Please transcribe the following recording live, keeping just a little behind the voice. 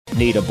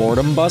Need a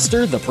boredom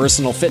buster? The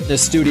personal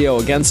fitness studio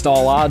Against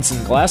All Odds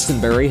in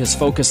Glastonbury has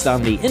focused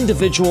on the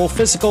individual,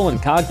 physical,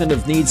 and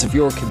cognitive needs of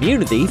your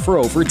community for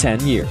over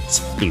 10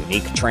 years.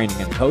 Unique training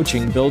and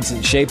coaching builds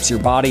and shapes your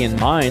body and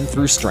mind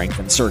through strength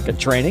and circuit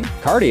training,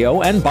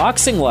 cardio, and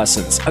boxing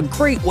lessons, a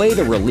great way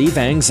to relieve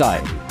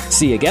anxiety.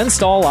 See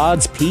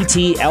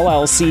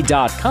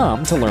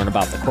AgainstAllOddsPTLLC.com to learn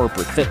about the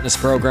corporate fitness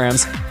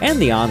programs and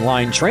the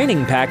online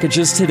training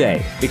packages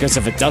today. Because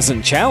if it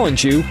doesn't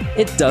challenge you,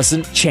 it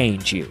doesn't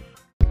change you.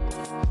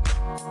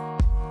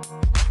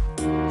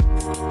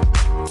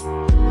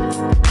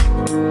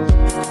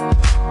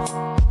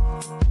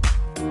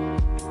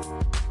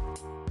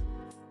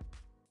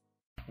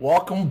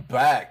 Welcome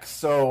back.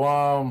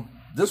 So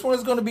this one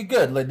is going to be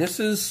good. Like, this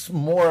is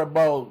more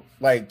about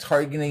like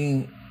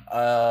targeting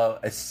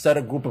a set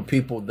of group of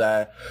people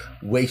that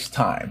waste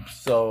time.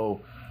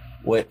 So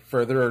with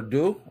further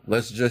ado,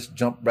 let's just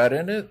jump right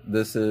in it.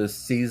 This is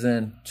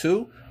season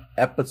 2,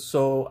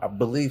 episode, I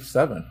believe,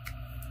 7.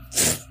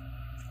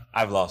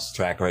 I've lost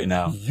track right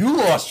now. You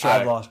lost track.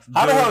 I've lost.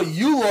 How the hell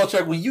you lost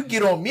track when you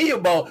get on me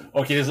about,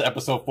 okay, this is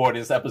episode 4,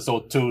 this is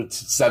episode 2,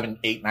 7,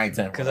 8, 9,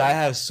 10. Because I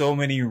have so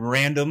many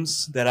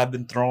randoms that I've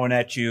been throwing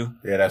at you.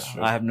 Yeah, that's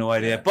true. I have no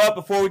idea. But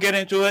before we get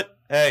into it,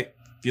 hey,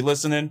 if you're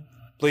listening,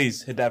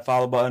 please hit that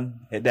follow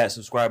button, hit that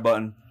subscribe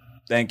button.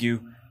 Thank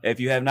you. If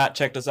you have not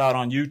checked us out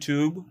on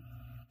YouTube,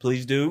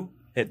 please do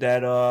hit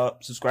that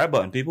subscribe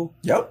button, people.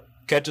 Yep.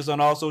 Catch us on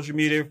all social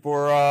media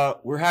for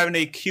we're having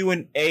a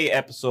Q&A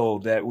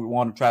episode that we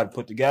want to try to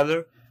put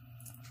together.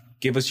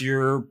 Give us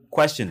your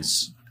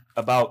questions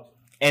about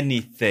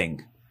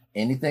anything.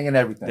 Anything and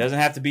everything. Doesn't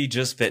have to be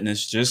just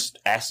fitness. Just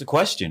ask the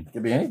question. It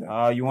could be anything.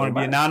 You want to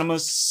be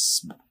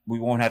anonymous? We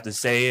won't have to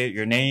say it,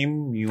 your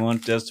name. You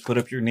want us to put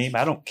up your name?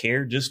 I don't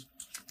care. Just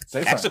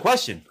ask the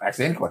question.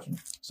 Ask any question.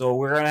 So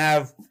we're going to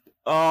have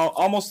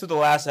almost to the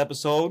last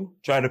episode,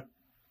 try to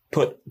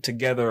put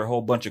together a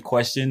whole bunch of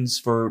questions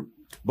for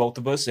both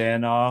of us,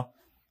 and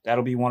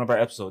that'll be one of our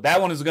episodes. That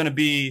one is going to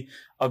be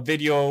a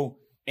video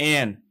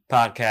and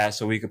podcast,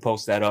 so we could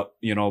post that up,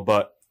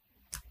 but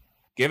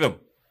give him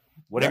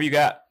whatever you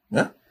got.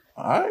 Yeah.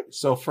 All right.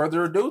 So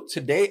further ado,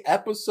 today's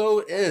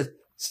episode is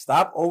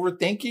stop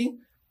overthinking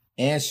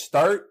and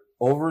start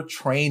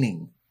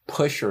overtraining.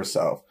 Push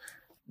yourself.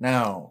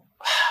 Now,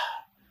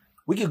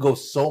 we could go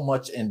so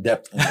much in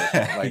depth in this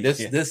one. Like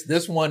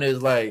this one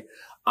is like,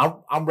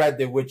 I'm right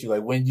there with you.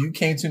 Like, when you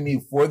came to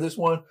me for this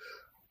one,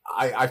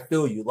 I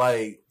feel you.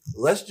 Like,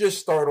 let's just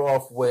start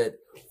off with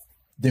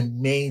the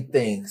main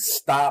thing.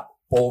 Stop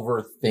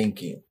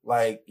overthinking.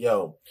 Like,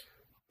 yo,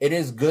 it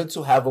is good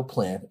to have a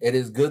plan. It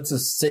is good to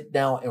sit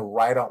down and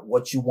write out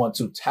what you want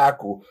to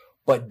tackle,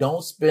 but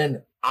don't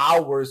spend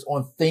hours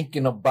on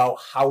thinking about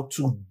how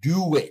to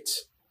do it.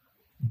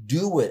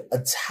 Do it.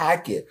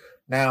 Attack it.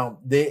 Now,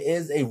 there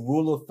is a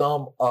rule of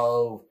thumb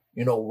of,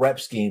 rep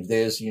schemes.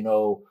 There's,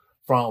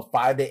 from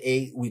 5 to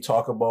 8, we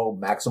talk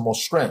about maximal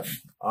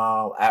strength.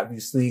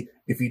 Obviously,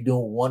 if you're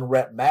doing 1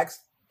 rep max,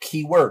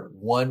 keyword,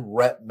 1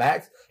 rep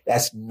max,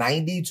 that's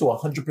 90 to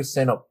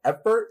 100% of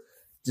effort.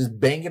 Just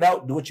bang it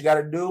out, do what you got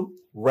to do,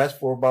 rest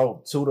for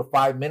about 2 to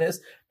 5 minutes,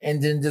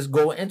 and then just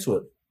go into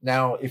it.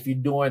 Now, if you're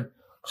doing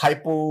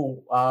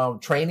hypo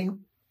training,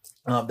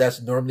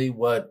 that's normally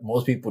what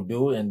most people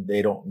do, and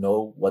they don't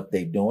know what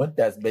they're doing.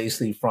 That's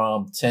basically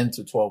from 10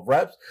 to 12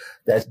 reps.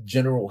 That's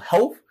general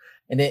health.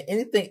 And then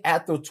anything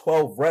after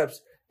 12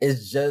 reps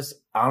is just,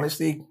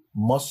 honestly,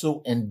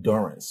 muscle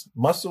endurance.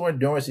 Muscle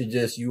endurance is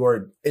just,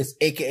 it's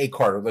AKA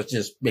cardio. Let's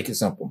just make it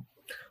simple.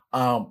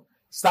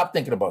 Stop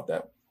thinking about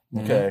that.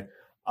 Okay.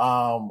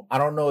 Mm-hmm. I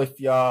don't know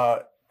if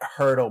y'all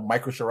heard of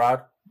Michael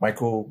Sherrod.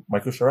 Michael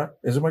Sherrod?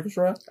 Is it Michael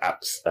Sherrod? I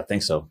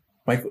think so.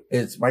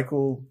 It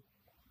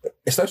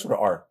starts with an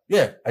R.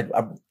 Yeah,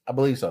 I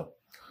believe so.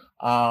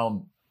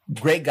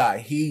 Great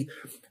guy.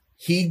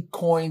 He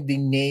coined the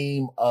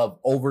name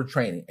of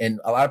overtraining, and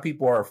a lot of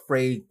people are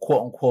afraid,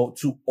 quote unquote,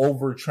 to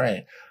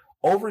overtrain.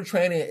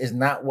 Overtraining is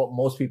not what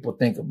most people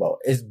think about.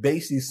 It's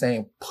basically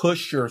saying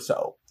push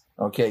yourself.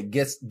 Okay,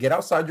 get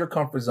outside your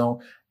comfort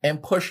zone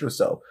and push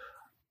yourself.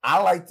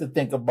 I like to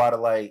think about it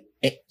like,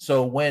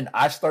 so when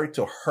I start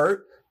to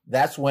hurt,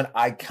 that's when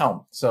I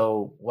count.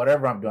 So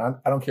whatever I'm doing,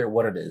 I don't care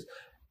what it is.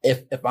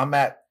 If I'm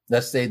at,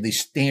 let's say, the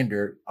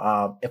standard,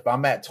 if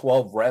I'm at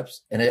 12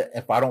 reps and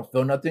if I don't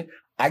feel nothing,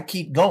 I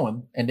keep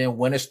going. And then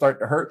when it starts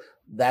to hurt,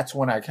 that's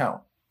when I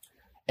count.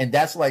 And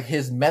that's like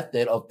his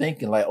method of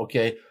thinking, like,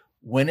 okay,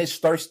 when it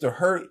starts to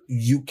hurt,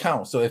 you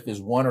count. So if it's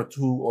 1 or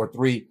 2 or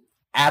 3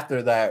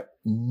 after that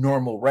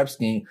normal rep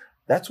scheme,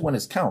 that's when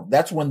it's count.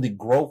 That's when the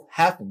growth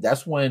happened.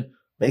 That's when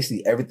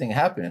basically everything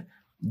happened.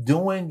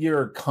 Doing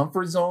your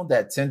comfort zone,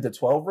 that 10 to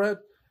 12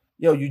 rep,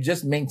 you're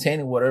just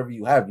maintaining whatever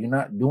you have. You're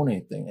not doing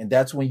anything. And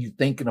that's when you're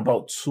thinking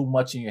about too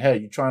much in your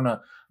head. You're trying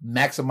to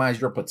maximize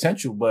your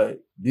potential, but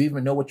do you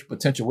even know what your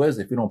potential is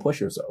if you don't push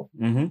yourself?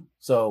 Mm-hmm.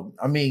 So,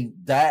 I mean,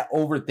 that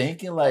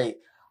overthinking, like,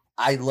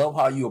 I love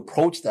how you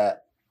approach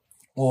that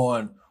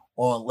on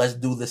let's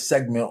do this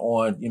segment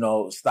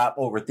on, stop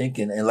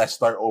overthinking and let's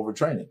start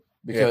overtraining.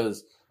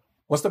 Because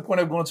What's the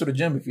point of going to the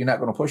gym if you're not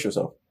going to push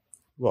yourself?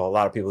 Well, a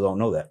lot of people don't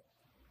know that.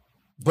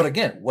 But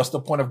again, what's the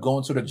point of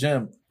going to the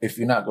gym if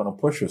you're not going to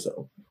push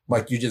yourself?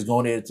 Like you just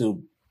going there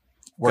to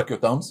work your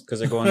thumbs? Because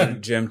they're going to the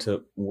gym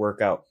to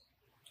work out.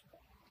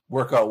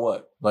 Work out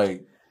what?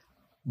 Like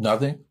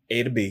nothing?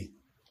 A to B.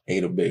 A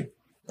to B.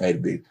 A to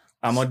B.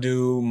 I'm going to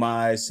do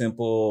my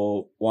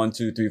simple 1,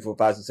 2, 3, 4,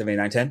 5, 6, 7, 8,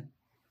 9, 10.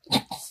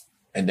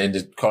 And then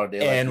just call it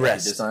day And like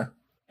rest. This time?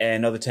 And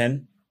another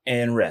 10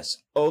 and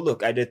rest. Oh,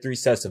 look, I did 3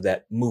 sets of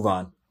that. Move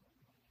on.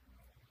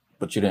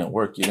 But you didn't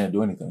work. You didn't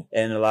do anything.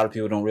 And a lot of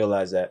people don't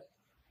realize that.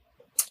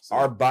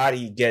 Our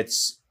body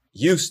gets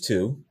used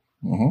to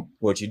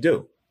what you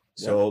do.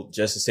 So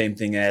just the same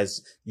thing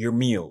as your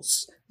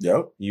meals.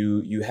 Yep.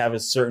 You have a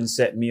certain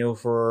set meal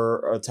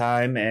for a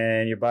time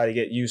and your body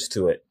get used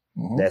to it.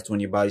 That's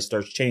when your body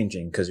starts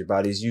changing because your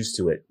body's used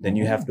to it. Then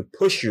you have to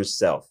push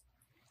yourself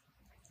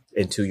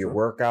into your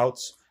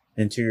workouts,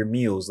 into your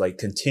meals, like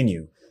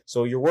continue.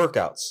 So your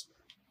workouts,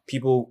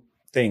 people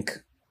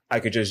think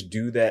I could just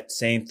do that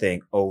same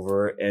thing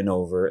over and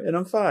over and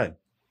I'm fine.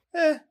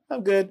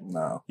 I'm good.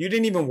 No. You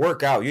didn't even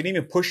work out. You didn't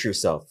even push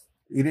yourself.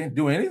 You didn't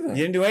do anything.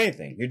 You didn't do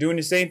anything. You're doing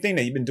the same thing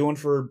that you've been doing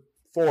for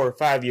 4 or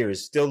 5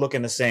 years, still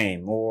looking the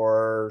same.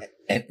 Or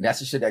And that's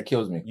the shit that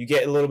kills me. you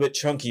get a little bit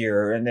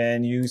chunkier and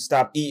then you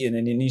stop eating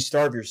and then you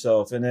starve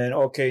yourself. And then,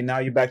 okay, now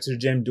you're back to the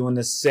gym doing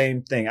the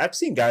same thing. I've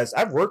seen guys,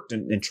 I've worked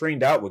and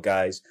trained out with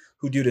guys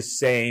who do the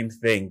same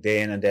thing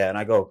day in and day out. And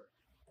I go,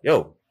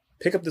 yo,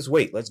 pick up this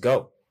weight. Let's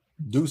go.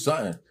 Do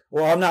something.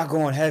 Well, I'm not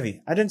going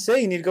heavy. I didn't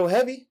say you need to go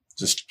heavy.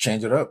 Just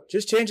change it up.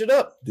 Just change it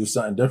up. Do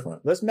something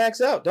different. Let's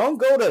max out. Don't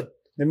go to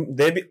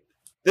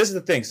this is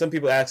the thing. Some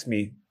people ask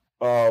me,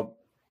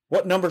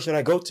 what number should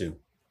I go to?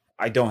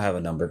 I don't have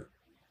a number.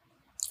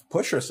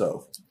 Push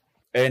yourself.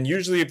 And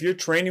usually if you're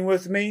training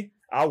with me,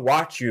 I'll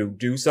watch you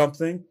do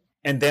something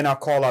and then I'll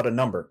call out a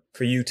number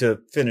for you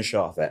to finish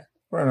off at.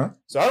 Right on.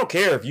 So I don't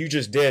care if you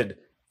just did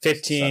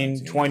 15,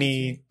 17,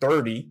 20,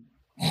 30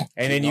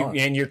 and then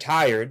going. you're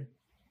tired.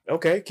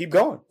 Okay, keep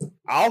going.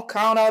 I'll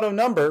count out a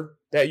number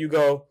that you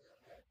go,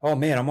 oh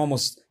man,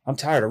 I'm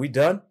tired. Are we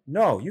done?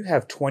 No, you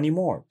have 20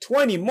 more.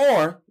 20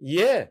 more?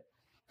 Yeah.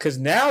 Because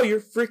now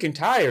you're freaking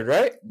tired,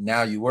 right?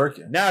 Now you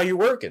working. Now you're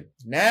working.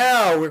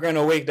 Now we're going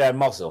to wake that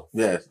muscle.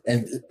 Yeah.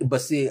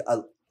 But see,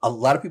 a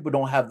lot of people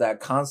don't have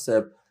that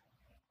concept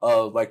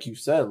of, like you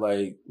said,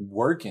 like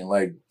working.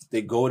 Like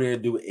they go there,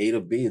 do A to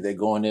B. They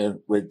go in there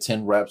with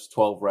 10 reps,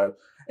 12 reps.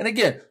 And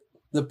again,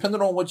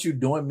 depending on what you're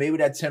doing, maybe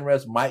that 10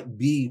 reps might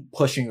be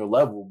pushing your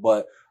level.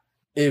 But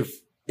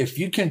if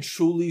you can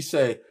truly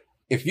say,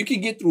 if you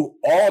can get through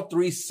all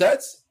 3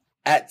 sets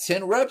at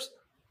 10 reps,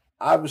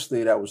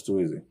 obviously that was too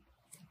easy.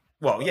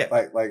 Well, yeah.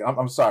 Like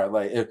I'm sorry.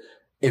 Like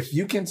if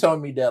you can tell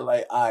me that,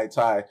 like, all right,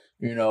 Ty,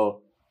 you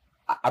know,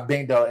 I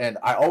banged out, and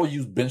I always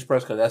use bench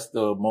press because that's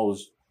the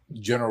most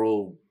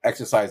general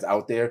exercise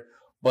out there.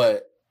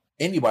 But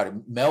anybody,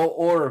 male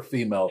or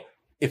female,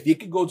 if you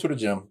could go to the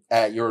gym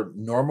at your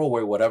normal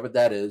weight, whatever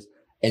that is,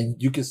 and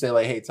you can say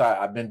like, hey, Ty,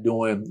 I've been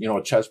doing, you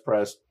know, chest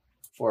press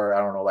for,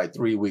 I don't know, like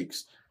 3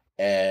 weeks.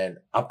 And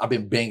I've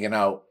been banging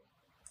out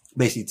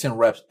basically 10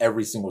 reps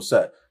every single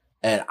set.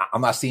 And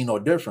I'm not seeing no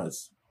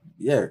difference.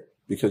 Yeah,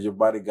 because your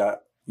body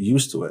got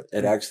used to it.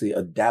 It actually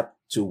adapted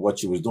to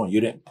what you was doing.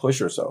 You didn't push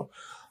yourself.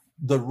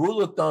 The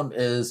rule of thumb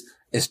is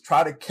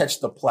try to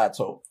catch the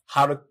plateau.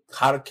 How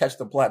to catch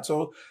the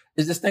plateau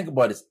is just think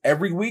about this.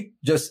 Every week,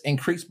 just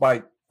increase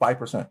by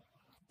 5%.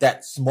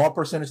 That small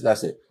percentage,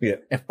 that's it. Yeah.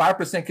 And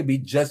 5% could be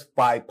just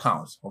 5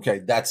 pounds. Okay,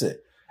 that's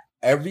it.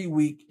 Every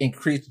week,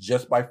 increase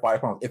just by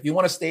 5 pounds. If you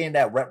want to stay in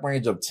that rep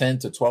range of 10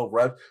 to 12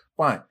 reps,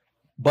 fine.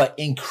 But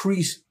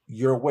increase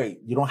your weight.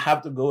 You don't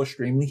have to go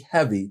extremely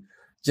heavy.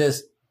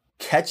 Just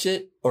catch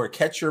it or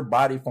catch your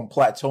body from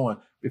plateauing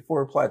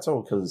before it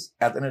plateau. Because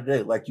at the end of the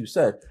day, like you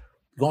said,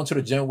 going to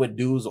the gym with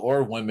dudes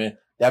or women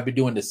that be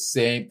doing the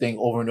same thing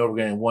over and over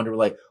again and wonder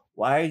like,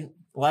 why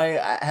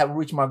I haven't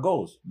reached my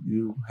goals?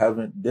 You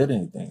haven't did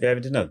anything. You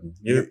haven't done nothing.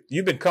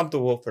 You've been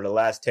comfortable for the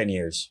last 10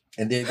 years.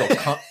 And then go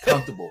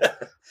comfortable.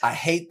 I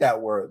hate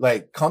that word.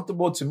 Like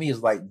comfortable to me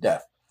is like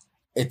death.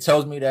 It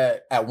tells me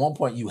that at one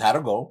point you had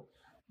a goal.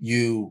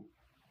 You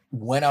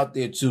went out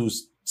there to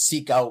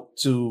seek out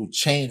to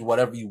change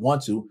whatever you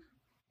want to,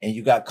 and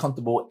you got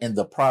comfortable in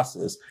the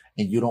process,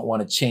 and you don't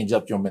want to change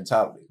up your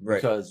mentality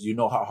because you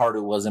know how hard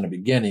it was in the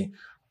beginning.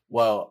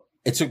 Well,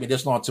 it took me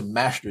this long to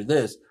master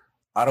this.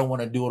 I don't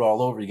want to do it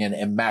all over again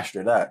and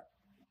master that.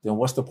 Then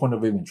what's the point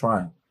of even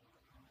trying?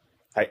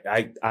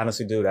 I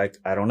honestly, dude,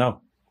 I don't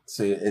know.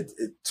 See,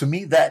 to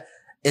me that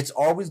it's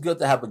always good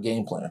to have a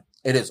game plan.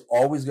 It is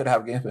always good to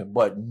have a game plan,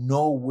 but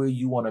know where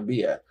you want to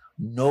be at.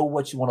 Know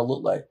what you want to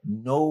look like.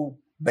 Know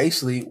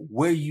basically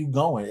where you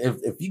going.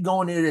 If you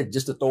going in there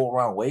just to throw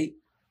around weight,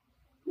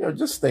 you know,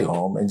 just stay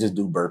home and just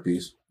do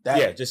burpees.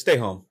 Just stay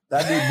home.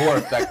 That'd be more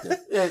effective.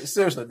 Yeah,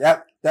 seriously,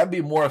 that'd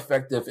be more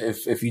effective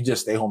if you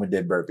just stay home and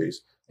did burpees.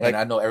 And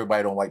I know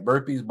everybody don't like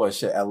burpees, but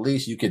shit, at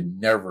least you could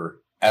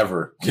never,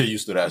 ever get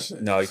used to that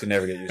shit. No, you can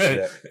never get used to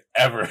that.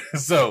 Ever.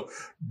 So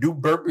do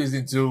burpees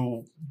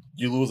until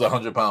you lose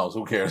 100 pounds.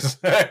 Who cares?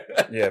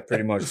 Yeah,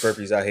 pretty much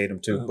burpees. I hate them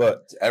too.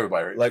 But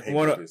everybody like hates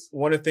one burpees.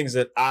 of the things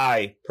that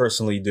I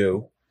personally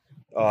do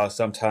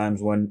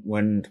sometimes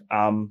when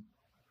I'm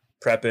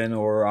prepping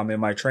or I'm in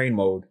my train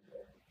mode,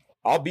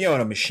 I'll be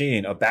on a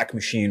machine, a back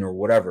machine or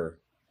whatever,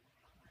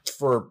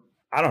 for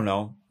I don't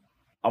know,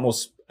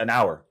 almost an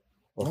hour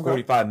or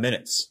 45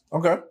 minutes.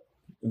 Okay.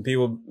 And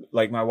people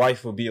like my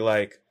wife will be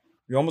like,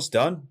 "You almost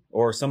done?"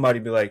 Or somebody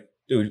be like,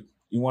 "Dude,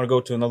 you want to go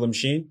to another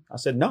machine?" I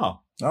said,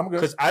 "No." I'm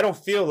good. Because I don't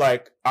feel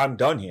like I'm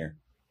done here.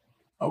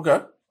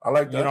 Okay. I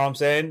like that. You know what I'm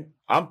saying?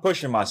 I'm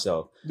pushing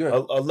myself. Good.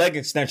 A leg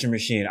extension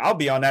machine. I'll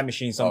be on that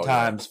machine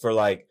sometimes for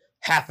like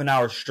half an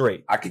hour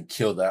straight. I could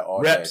kill that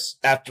all Reps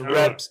after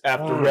reps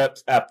after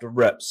reps after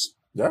reps.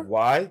 Yeah.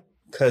 Why?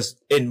 Because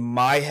in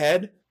my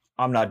head,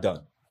 I'm not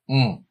done.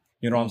 day.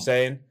 You know what I'm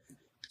saying?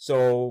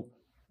 So,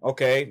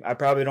 okay, I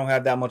probably don't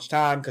have that much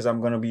time because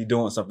I'm going to be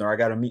doing something or I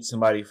got to meet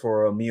somebody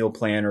for a meal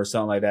plan or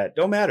something like that.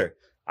 Don't matter.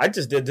 I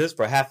just did this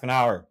for half an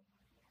hour.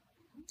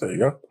 There you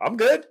go. I'm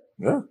good.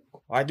 Yeah.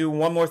 I do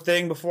one more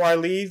thing before I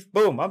leave.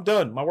 Boom, I'm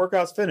done. My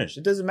workout's finished.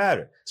 It doesn't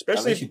matter. At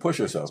Especially least you push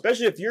yourself.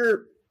 especially if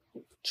you're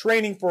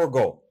training for a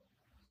goal,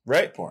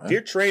 right? Important. If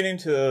you're training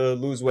to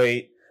lose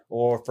weight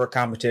or for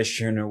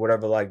competition or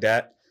whatever like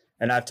that,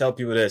 and I tell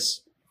people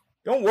this,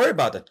 don't worry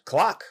about the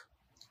clock.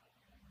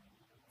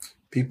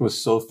 People are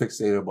so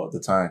fixated about the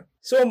time.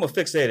 So I'm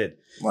fixated.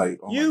 Like,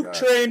 oh You my God.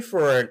 train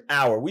for an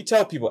hour. We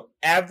tell people,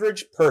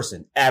 average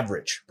person,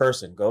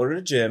 go to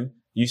the gym,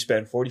 you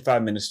spend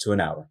 45 minutes to an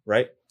hour,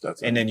 right?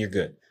 That's it. And then you're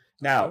good.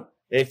 Now,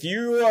 if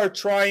you are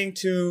trying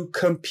to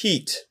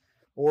compete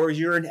or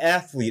you're an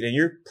athlete and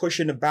you're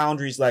pushing the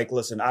boundaries like,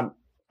 listen,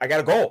 I got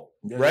a goal,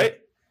 Yeah. right?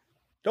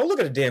 Don't look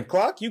at the damn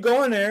clock. You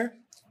go in there,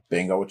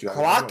 Bingo, what you got?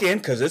 clock in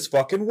because it's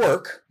fucking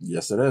work.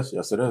 Yes, it is.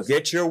 Yes, it is.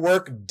 Get your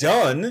work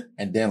done,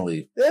 And then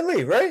leave. then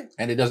leave, right?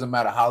 And it doesn't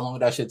matter how long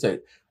that should take.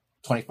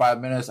 25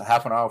 minutes, a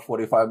half an hour,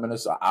 45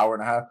 minutes, an hour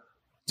and a half.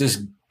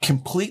 Just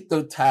complete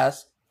the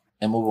task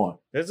and move on.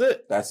 That's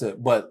it. That's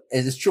it. But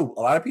it is true.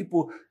 A lot of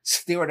people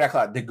stare at that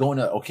clock. They're going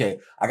to, okay,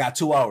 I got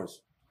 2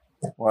 hours.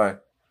 Why?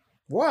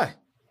 Why?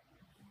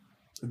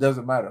 It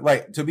doesn't matter.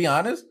 Like, to be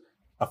honest,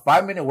 a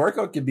 5-minute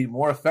workout can be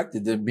more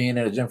effective than being in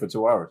a gym for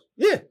 2 hours.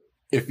 Yeah,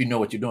 If you know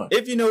what you're doing.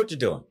 if you know what you're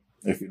doing.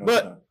 If you know But-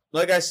 what you're doing.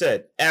 Like I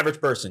said, average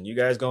person, you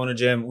guys go in the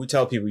gym. We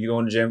tell people you go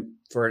in the gym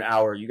for an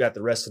hour. You got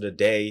the rest of the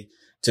day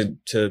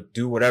to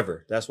do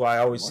whatever. That's why I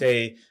always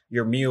say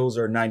your meals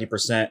are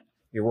 90%,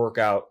 your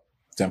workout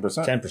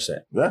 10%. 10%.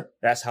 Yeah,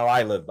 That's how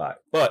I live by.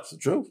 But that's the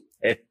truth.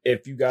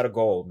 if you got a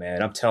goal,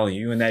 man, I'm telling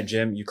you, in that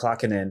gym, you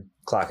clocking in,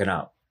 clocking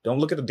out. Don't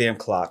look at the damn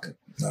clock.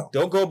 No.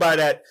 Don't go by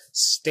that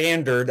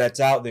standard that's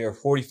out there,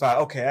 45.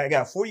 Okay, I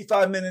got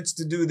 45 minutes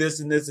to do this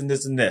and this and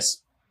this and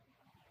this.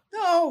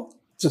 No,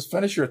 Just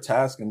finish your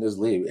task and just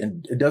leave.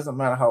 And it doesn't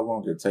matter how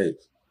long it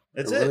takes.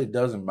 that's it really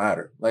doesn't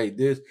matter. Like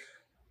there's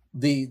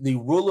the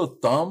rule of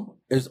thumb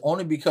is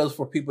only because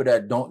for people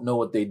that don't know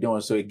what they're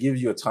doing. So it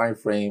gives you a time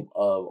frame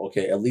of,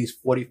 okay, at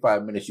least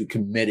 45 minutes you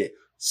committed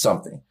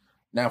something.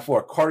 Now for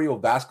a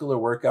cardiovascular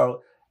workout,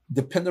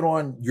 depending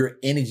on your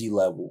energy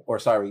level or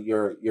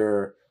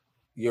your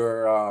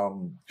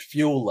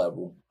fuel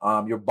level,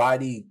 your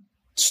body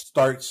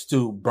starts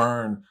to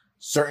burn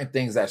certain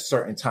things at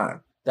certain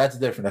time. That's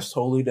different. That's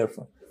totally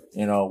different.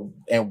 You know,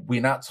 and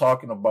we're not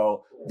talking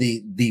about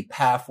the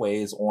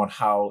pathways on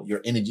how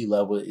your energy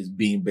level is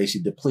being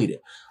basically depleted.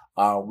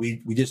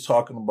 We just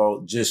talking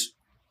about just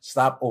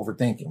stop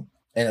overthinking.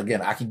 And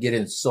again, I can get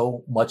in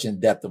so much in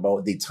depth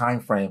about the time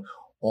frame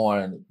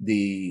on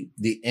the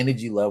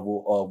energy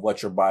level of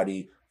what your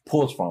body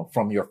pulls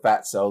from your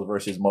fat cells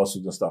versus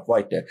muscles and stuff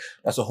like that.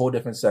 That's a whole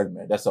different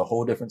segment. That's a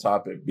whole different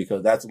topic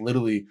because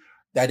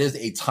that is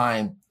a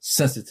time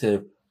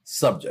sensitive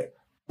subject.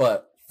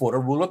 But for the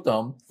rule of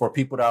thumb, for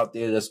people out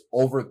there that's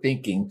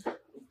overthinking,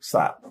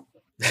 stop.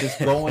 Just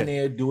go in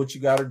there, do what you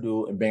got to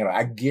do, and bang it out.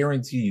 I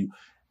guarantee you.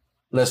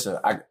 Listen,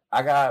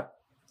 I got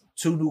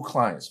 2 new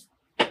clients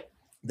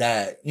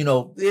that, you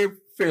know, they're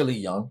fairly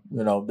young.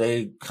 You know,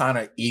 they kind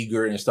of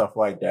eager and stuff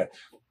like that.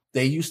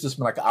 They used to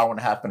spend like an hour and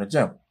a half in the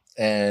gym.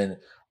 And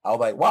I was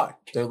like, why?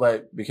 They're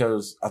like,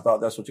 because I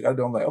thought that's what you got to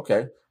do. I'm like,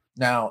 okay.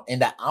 Now, in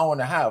that hour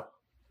and a half,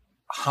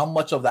 how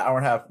much of the hour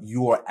and a half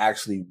you are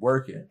actually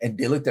working? And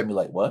they looked at me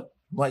like, what?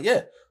 I'm like,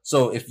 yeah.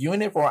 So if you're in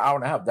there for an hour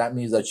and a half, that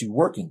means that you're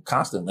working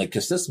constantly,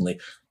 consistently.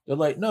 They're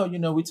like, no, you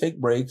know, we take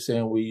breaks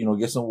and we, you know,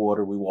 get some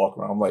water. We walk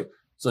around. I'm like,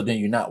 so then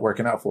you're not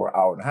working out for an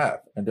hour and a half.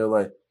 And they're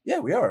like, yeah,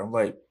 we are. I'm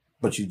like,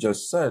 but you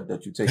just said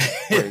that you take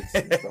breaks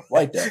and stuff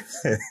like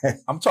that.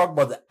 I'm talking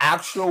about the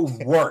actual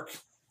work.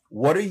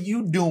 What are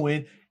you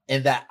doing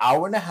in that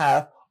hour and a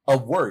half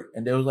of work?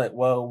 And they was like,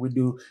 well, we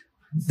do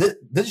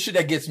this shit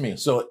that gets me.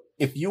 So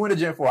if you in the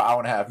gym for an hour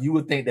and a half, you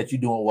would think that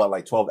you're doing what,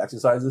 like 12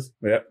 exercises?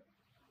 Yep.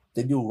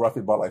 They do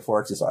roughly about like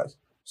 4 exercises.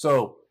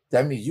 So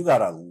that means you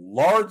got a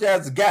large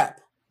ass gap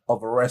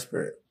of a rest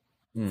period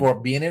for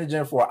being in the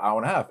gym for an hour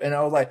and a half. And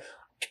I was like,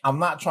 I'm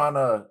not trying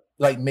to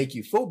like make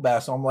you feel bad.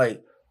 So I'm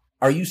like,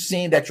 are you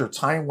seeing that your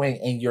time weight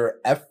and your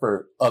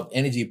effort of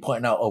energy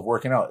putting out of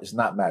working out is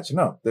not matching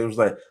up? They was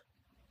like,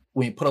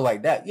 when you put it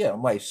like that, yeah,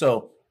 I'm like,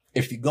 so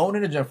if you're going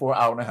in the gym for an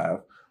hour and a half,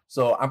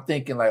 so I'm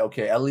thinking like,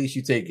 okay, at least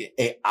you take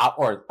a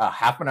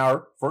half an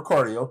hour for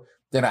cardio,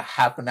 then a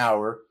half an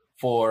hour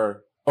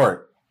for,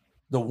 or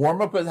the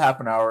warm up is half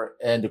an hour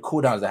and the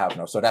cool down is a half an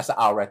hour. So that's an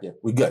hour right there.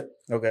 We good.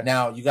 Okay.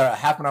 Now you got a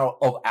half an hour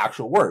of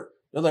actual work.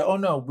 They're like, oh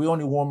no, we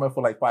only warm up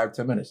for like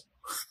 5-10 minutes.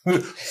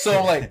 So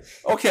I'm like,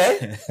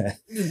 okay,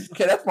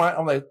 that's fine.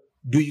 I'm like,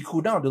 do you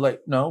cool down? They're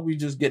like, no, we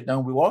just get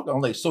done. We walk.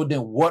 I'm like, so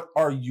then what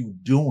are you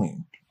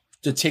doing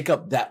to take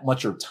up that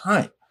much of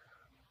time?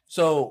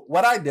 So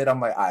what I did, I'm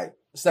like,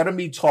 instead of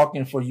me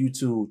talking for you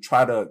to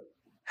try to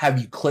have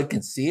you click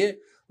and see it,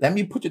 let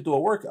me put you through a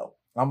workout.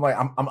 I'm like,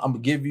 I'm going to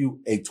give you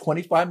a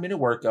 25-minute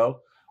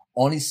workout,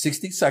 only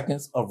 60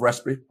 seconds of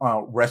rest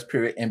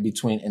period in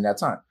between in that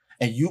time.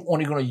 And you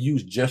only going to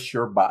use just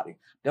your body.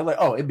 They're like,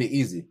 oh, it'd be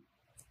easy.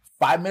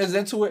 5 minutes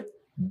into it,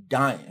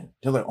 dying.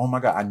 They're like, oh my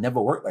God, I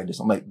never worked like this.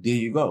 I'm like, there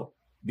you go.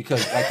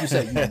 Because like you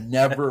said, you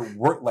never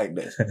worked like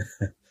this.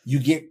 You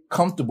get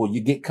comfortable.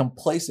 You get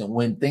complacent.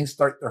 When things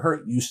start to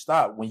hurt, you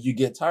stop. When you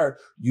get tired,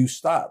 you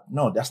stop.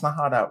 No, that's not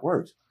how that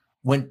works.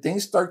 When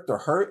things start to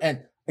hurt,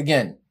 and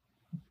again,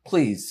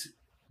 please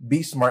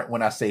be smart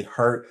when I say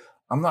hurt.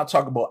 I'm not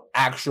talking about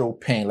actual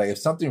pain. Like if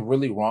something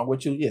really wrong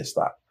with you, yeah,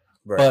 stop.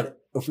 Right. But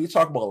if we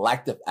talk about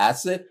lactic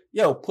acid,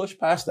 push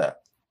past that.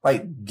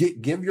 Like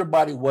give your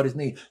body what is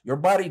needed. Your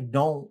body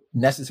don't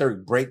necessarily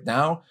break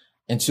down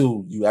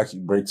until you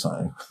actually break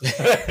something.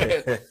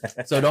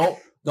 So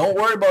don't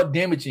worry about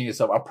damaging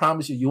yourself. I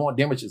promise you won't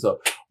damage yourself,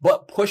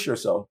 but push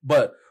yourself.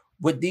 But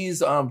with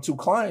these two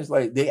clients,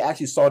 like they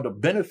actually saw the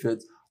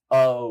benefits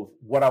of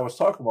what I was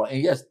talking about.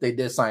 And yes, they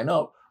did sign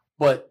up,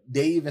 but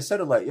they even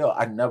said it like,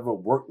 I never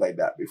worked like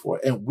that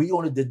before. And we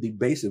only did the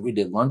basics. We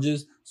did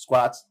lunges,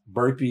 squats,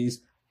 burpees,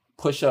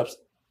 push-ups,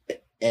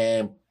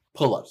 and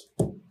pull-ups.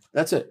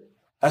 That's it.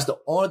 That's the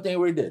only thing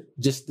we did.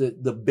 Just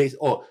the base,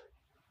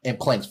 and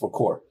planks for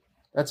core.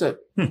 That's it.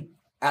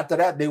 After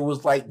that, they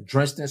was like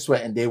drenched in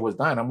sweat and they was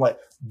dying. I'm like,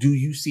 do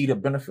you see the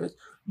benefits?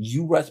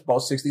 You rest about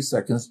 60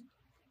 seconds,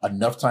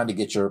 enough time to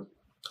get your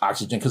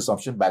oxygen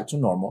consumption back to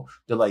normal.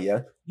 They're like,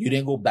 yeah, you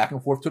didn't go back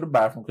and forth to the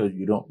bathroom because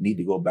you don't need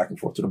to go back and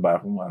forth to the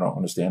bathroom. I don't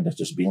understand. That's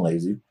just being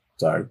lazy.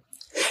 Sorry.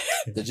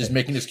 They're just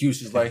making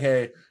excuses like,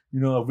 hey, I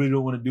really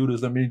don't want to do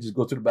this. Let me just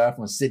go to the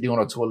bathroom and sit there on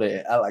the toilet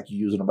and act like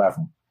you're using the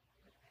bathroom.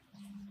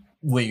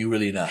 When you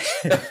really not.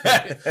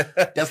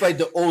 That's like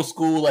the old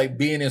school, like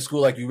being in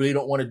school, like you really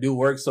don't want to do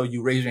work. So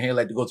you raise your hand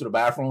like to go to the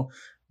bathroom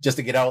just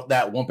to get out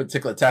that one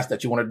particular task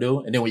that you want to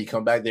do. And then when you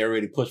come back, they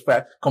already push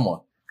back. Come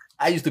on.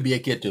 I used to be a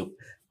kid too.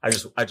 I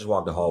just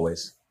walk the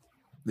hallways.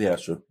 Yeah,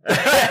 that's true.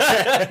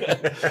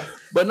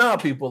 But no,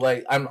 people,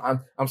 like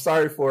I'm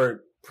sorry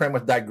for pretty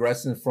much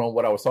digressing from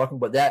what I was talking,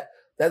 but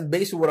that's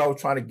basically what I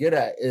was trying to get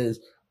at is,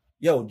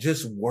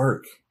 just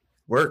work.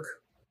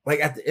 Like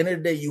at the end of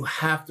the day, you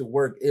have to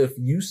work. If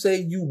you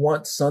say you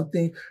want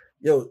something,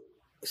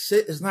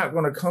 shit is not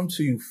going to come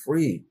to you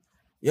free.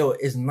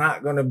 It's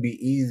not going to be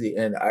easy.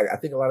 And I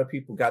think a lot of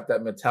people got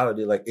that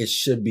mentality like it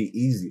should be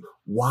easy.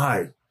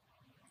 Why?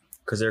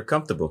 Because they're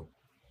comfortable.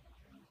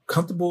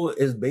 Comfortable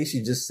is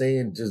basically just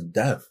saying just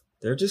death.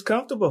 They're just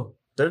comfortable.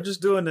 They're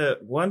just doing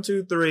it. 1,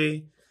 2,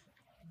 3.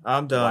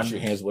 I'm done. Wash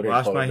your hands.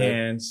 Wash my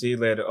hands. See you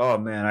later. Oh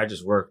man, I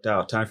just worked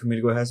out. Time for me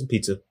to go have some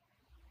pizza.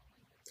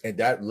 And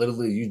that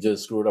literally, you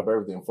just screwed up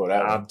everything for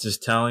that. I'm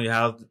just telling you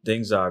how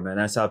things are, man.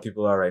 That's how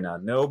people are right now.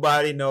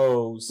 Nobody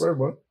knows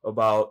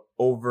about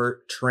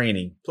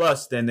overtraining.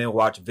 Plus, then they'll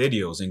watch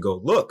videos and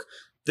go, look,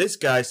 this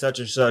guy such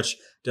and such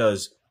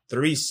does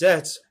 3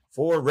 sets,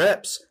 4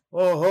 reps.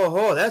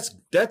 Oh,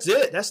 that's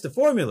it. That's the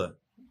formula.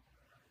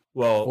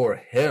 Well, for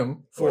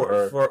him,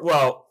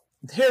 well,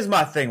 here's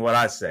my thing. What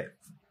I say,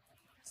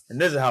 and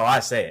this is how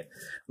I say it.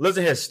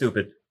 Listen here,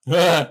 stupid.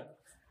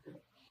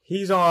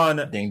 He's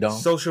on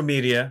social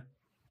media.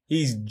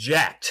 He's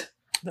jacked.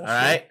 All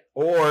right.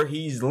 Or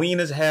he's lean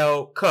as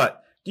hell,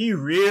 cut. Do you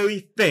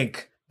really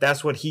think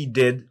that's what he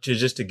did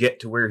to get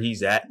to where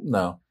he's at?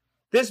 No.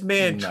 This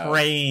man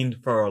trained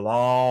for a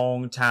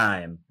long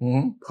time,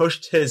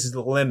 pushed his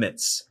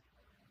limits,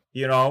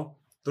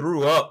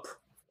 threw up,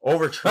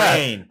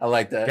 overtrained. I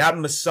like that. Got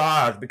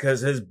massaged because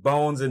his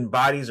bones and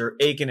bodies are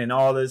aching and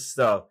all this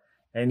stuff.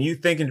 And you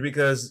thinking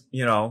because,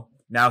 now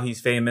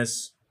he's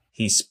famous,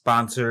 he's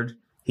sponsored,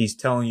 he's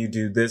telling you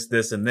do this,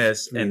 this, and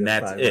this, and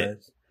that's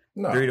it.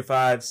 No. 3 to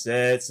 5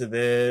 sets of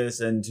this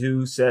and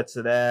 2 sets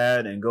of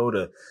that and go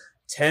to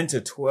 10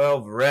 to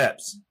 12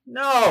 reps.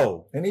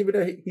 No. And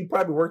even he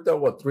probably worked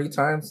out, 3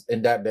 times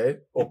in that day?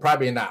 Or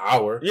probably in that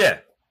hour. Yeah.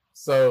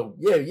 So,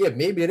 yeah,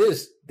 maybe it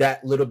is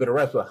that little bit of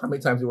reps, but how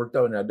many times he worked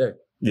out in that day?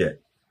 Yeah.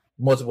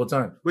 Multiple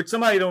times. Which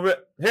somebody don't...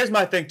 Here's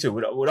my thing, too.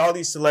 With all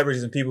these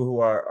celebrities and people who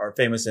are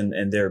famous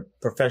and they're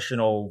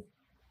professional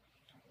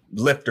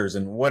lifters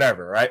and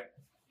whatever, right?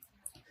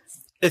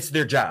 It's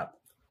their job.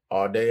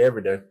 All day,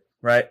 every day.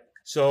 Right?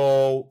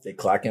 So... They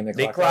clock in,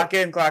 they clock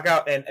in, clock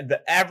out. And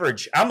the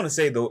average... I'm going to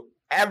say the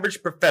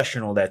average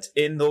professional that's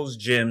in those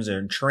gyms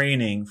and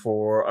training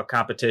for a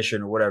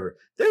competition or whatever,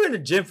 they're in the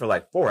gym for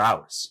like 4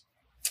 hours.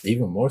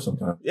 Even more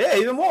sometimes. Yeah,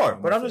 even more.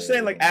 But I'm just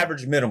saying, like,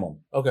 average minimum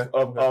Okay.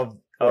 of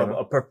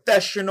a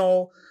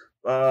professional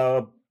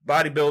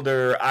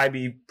bodybuilder,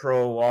 IB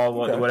pro,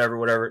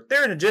 whatever.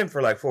 They're in the gym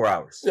for like 4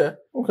 hours. Yeah.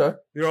 Okay.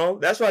 You know,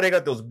 that's why they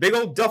got those big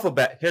old duffel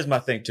bags. Here's my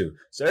thing too.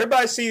 So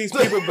everybody see these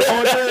people going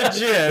to the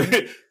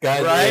gym,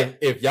 guys. right?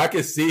 If y'all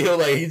can see him,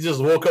 like he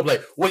just woke up,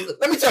 like, wait,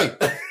 let me tell you.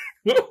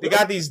 They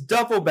got these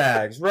duffel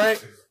bags,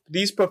 right?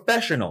 These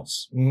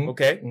professionals,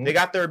 okay? They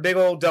got their big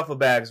old duffel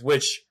bags,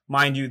 which,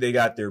 mind you, they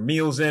got their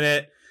meals in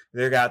it.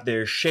 They got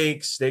their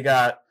shakes. They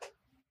got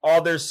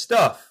all their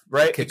stuff,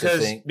 right?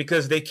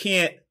 Because they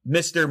can't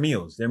miss their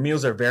meals. Their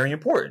meals are very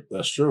important.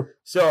 That's true.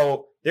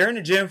 So they're in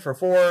the gym for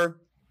 4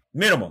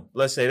 minimum.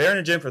 Let's say they're in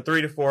the gym for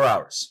 3 to 4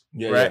 hours,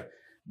 right? Yeah.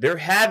 They're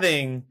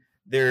having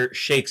their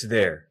shakes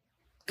there,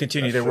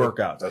 continue their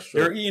workouts. That's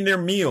true. They're eating their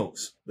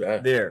meals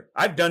there.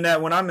 I've done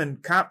that when I'm in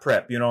comp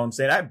prep. You know what I'm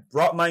saying? I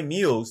brought my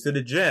meals to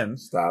the gym.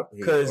 Stop or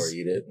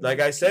eat it. Like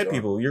I said,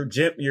 people, your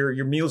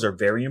meals are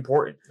very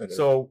important.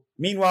 So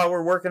meanwhile,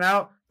 we're working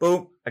out.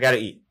 Boom, I got to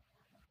eat.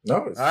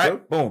 No, it's all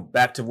right. Boom,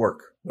 back to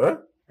work.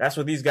 What? That's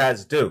what these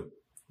guys do.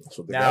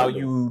 Now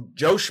you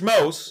Joe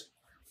Schmoes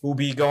who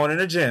be going in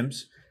the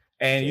gyms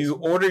and you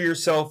order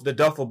yourself the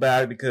duffel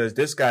bag because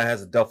this guy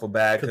has a duffel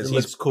bag because he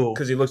looks cool.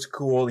 Because he looks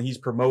cool and he's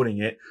promoting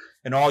it.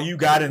 And all you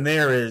got in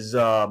there is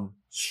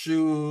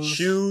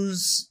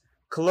shoes,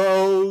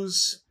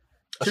 clothes,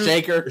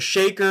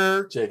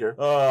 shaker,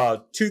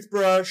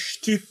 toothbrush,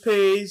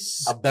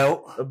 toothpaste, a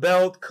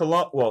belt,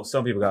 cologne. Well,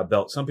 some people got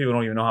belts. Some people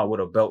don't even know what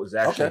a belt is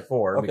actually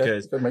for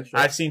because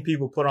I've seen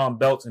people put on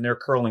belts and they're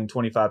curling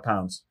 25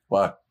 pounds.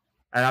 Why?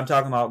 And I'm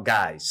talking about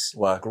guys,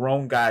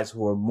 grown guys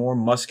who are more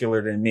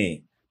muscular than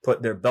me,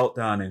 put their belt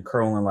on and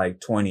curling like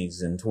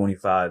 20s and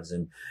 25s.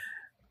 And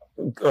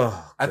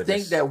I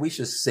think that we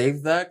should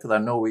save that because I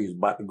know where you're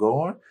about to go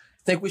on.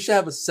 I think we should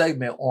have a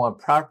segment on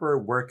proper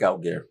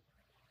workout gear.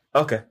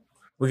 Okay.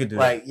 We could do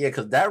that. Yeah,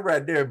 because that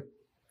right there,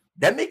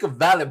 that make a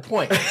valid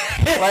point.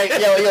 Like,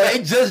 yo,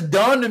 it just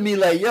dawned on me,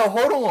 like, yo,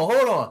 hold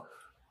on.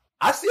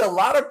 I see a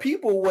lot of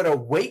people with a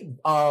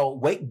weight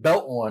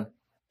belt on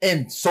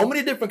and so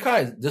many different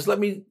kinds. Just let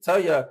me tell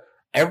you,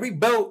 every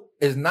belt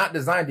is not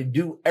designed to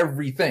do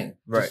everything.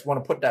 Right. Just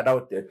want to put that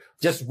out there.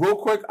 Just real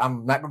quick,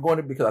 I'm not going to go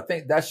into it because I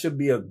think that should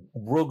be a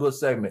real good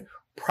segment.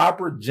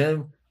 Proper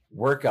gym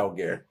workout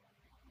gear.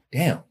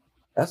 Damn,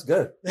 that's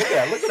good. Look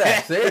at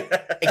that. See?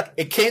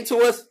 It came to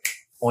us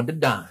on the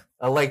dime.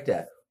 I like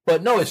that.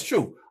 But no, it's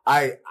true.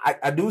 I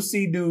do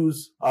see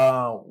dudes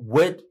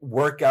with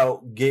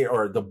workout gear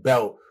or the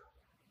belt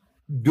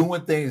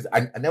doing things.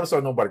 I never saw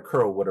nobody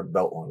curl with a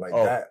belt on like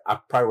that. I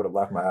probably would have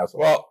laughed my ass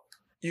off. Well,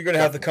 you're going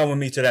to have to come with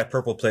me to that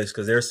purple place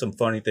because there's some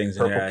funny things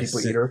in there. Purple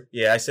people eater?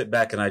 Yeah, I sit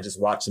back and I just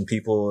watch some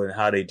people and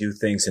how they do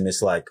things and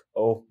it's like,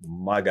 oh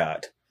my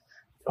God.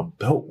 A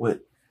belt with...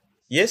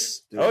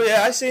 Yes. Dude. Oh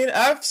yeah, I've seen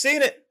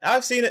it.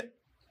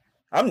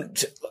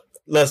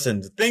 Listen,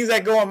 the things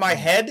that go in my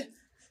head.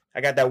 I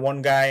got that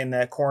one guy in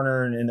that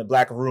corner in the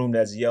black room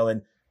that's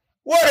yelling,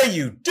 "What are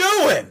you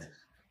doing?"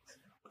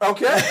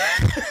 Okay.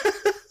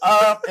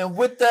 And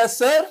with that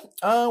said,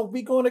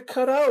 we're going to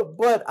cut out.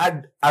 But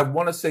I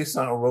want to say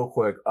something real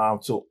quick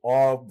to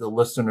all the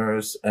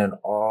listeners and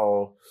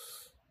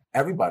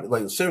everybody.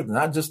 Like seriously,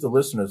 not just the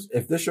listeners.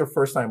 If this is your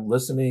first time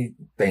listening,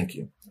 thank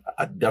you.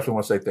 I definitely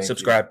want to say thank you.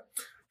 Subscribe.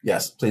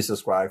 Yes, please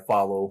subscribe,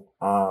 follow.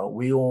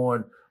 We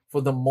on,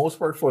 for the most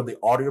part, for the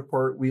audio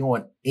part, we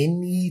on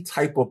any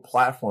type of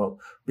platform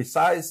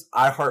besides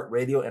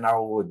iHeartRadio, and I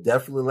will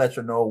definitely let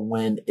you know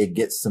when it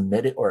gets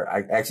submitted, or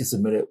I actually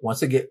submit it.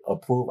 Once it get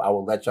approved, I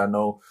will let y'all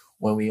know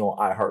when we on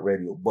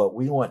iHeartRadio. But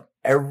we on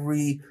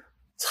every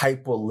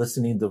type of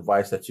listening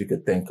device that you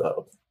could think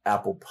of.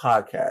 Apple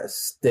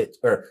Podcasts,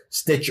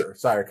 Stitcher.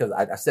 Sorry, because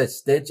I said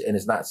Stitch and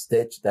it's not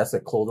Stitch. That's a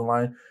clothing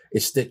line.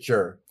 It's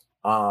Stitcher.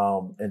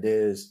 And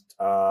there's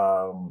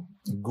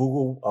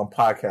Google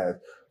Podcast,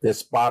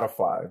 there's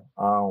Spotify.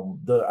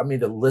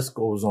 The list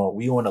goes on.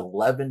 We on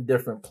 11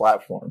 different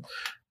platforms,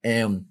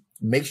 and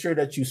make sure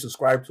that you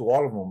subscribe to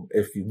all of them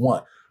if you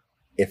want.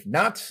 If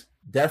not,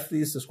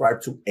 definitely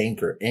subscribe to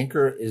Anchor.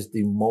 Anchor is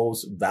the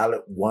most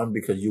valid one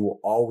because you will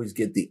always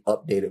get the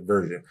updated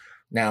version.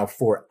 Now,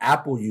 for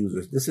Apple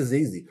users, this is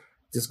easy.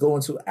 Just go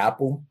into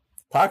Apple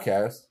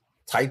Podcasts,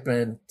 type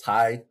in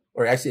Ty.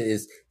 Or actually,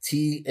 it's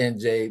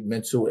TNJ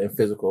Mental and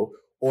Physical.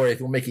 Or if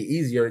you make it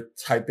easier,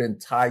 type in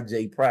Ty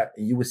J Pratt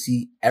and you will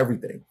see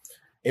everything.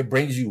 It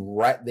brings you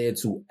right there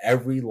to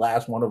every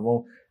last one of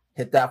them.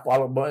 Hit that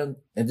follow button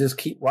and just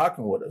keep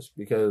rocking with us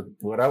because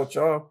without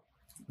y'all,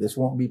 this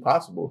won't be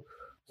possible.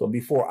 So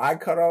before I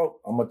cut out,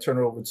 I'm going to turn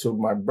it over to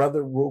my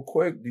brother real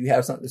quick. Do you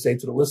have something to say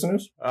to the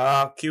listeners?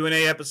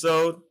 Q&A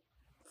episode.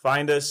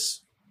 Find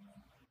us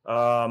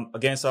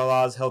Against All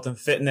Odds Health and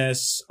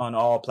Fitness on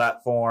all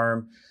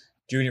platforms.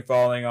 Junior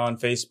Falling on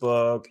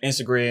Facebook,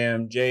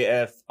 Instagram,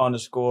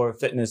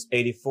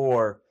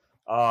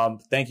 JF_fitness84.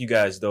 Thank you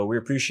guys, though. We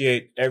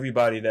appreciate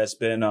everybody that's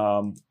been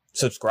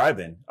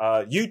subscribing.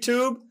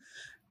 YouTube,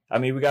 I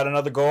mean, we got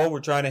another goal we're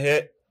trying to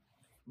hit.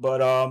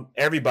 But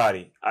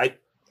everybody,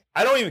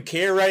 I don't even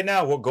care right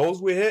now what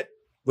goals we hit,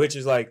 which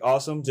is like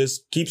awesome.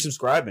 Just keep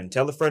subscribing.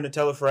 Tell a friend to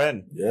tell a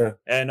friend. Yeah.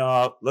 And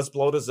let's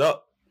blow this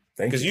up.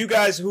 Because you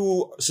guys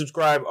who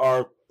subscribe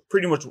are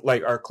pretty much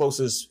like our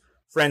closest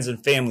friends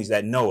and families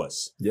that know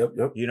us.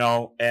 Yep. You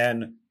know,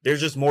 and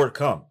there's just more to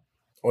come.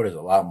 Oh, there's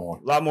a lot more.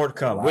 A lot more to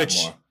come,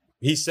 which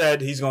he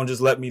said he's going to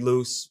just let me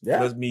loose.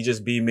 Yeah. Let me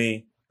just be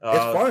me. It's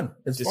fun.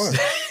 It's fun.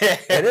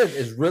 It is.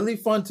 It's really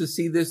fun to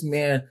see this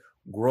man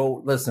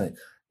grow. Listen,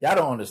 y'all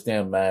don't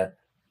understand, man.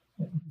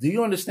 Do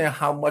you understand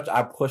how much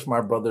I pushed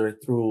my brother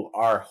through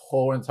our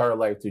whole entire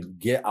life to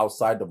get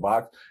outside the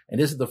box?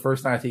 And this is the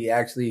first time he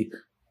actually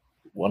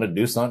want to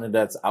do something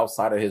that's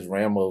outside of his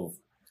realm of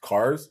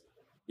cars.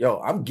 Yo,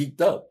 I'm geeked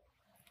up.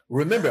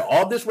 Remember,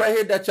 all this right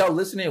here that y'all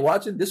listening and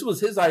watching, this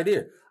was his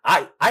idea.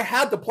 I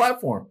had the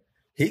platform.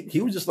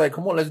 He was just like,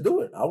 come on, let's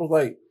do it. I was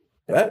like,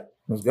 yeah,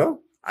 let's go.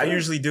 I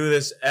usually do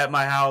this at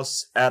my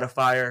house, at a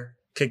fire,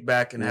 kick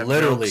back and have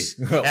literally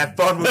jokes, have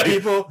fun with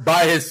people.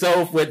 By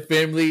himself with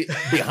family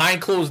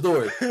behind closed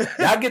doors.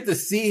 Y'all get to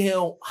see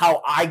him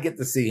how I get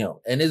to see him.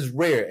 And it's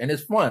rare and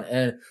it's fun.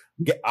 And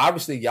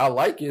obviously y'all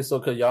like it. So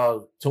cause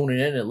y'all tuning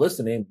in and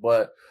listening,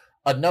 but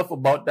enough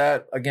about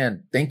that.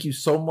 Again, thank you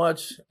so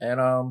much.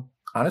 And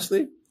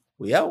honestly,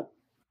 we out.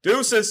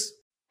 Deuces.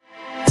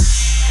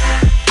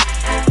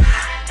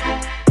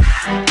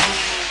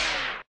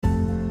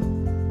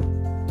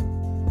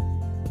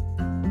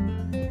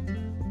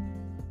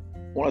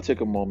 I want to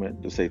take a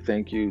moment to say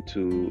thank you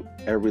to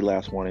every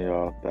last one of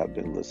y'all that have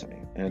been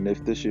listening. And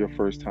if this is your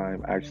first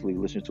time actually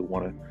listening to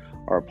one of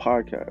our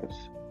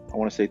podcasts, I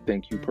want to say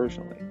thank you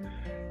personally.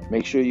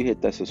 Make sure you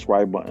hit that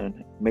subscribe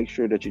button. Make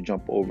sure that you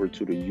jump over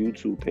to the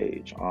YouTube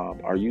page.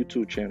 Our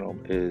YouTube channel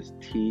is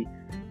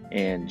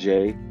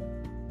T&J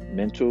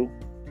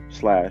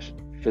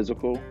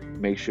Mental/physical.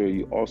 Make sure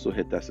you also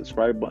hit that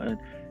subscribe button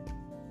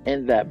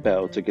and that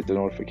bell to get the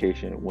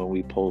notification when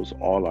we post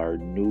all our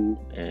new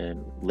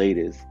and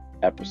latest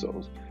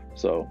episodes.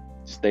 So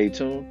stay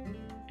tuned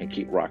and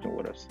keep rocking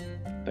with us.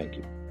 Thank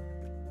you.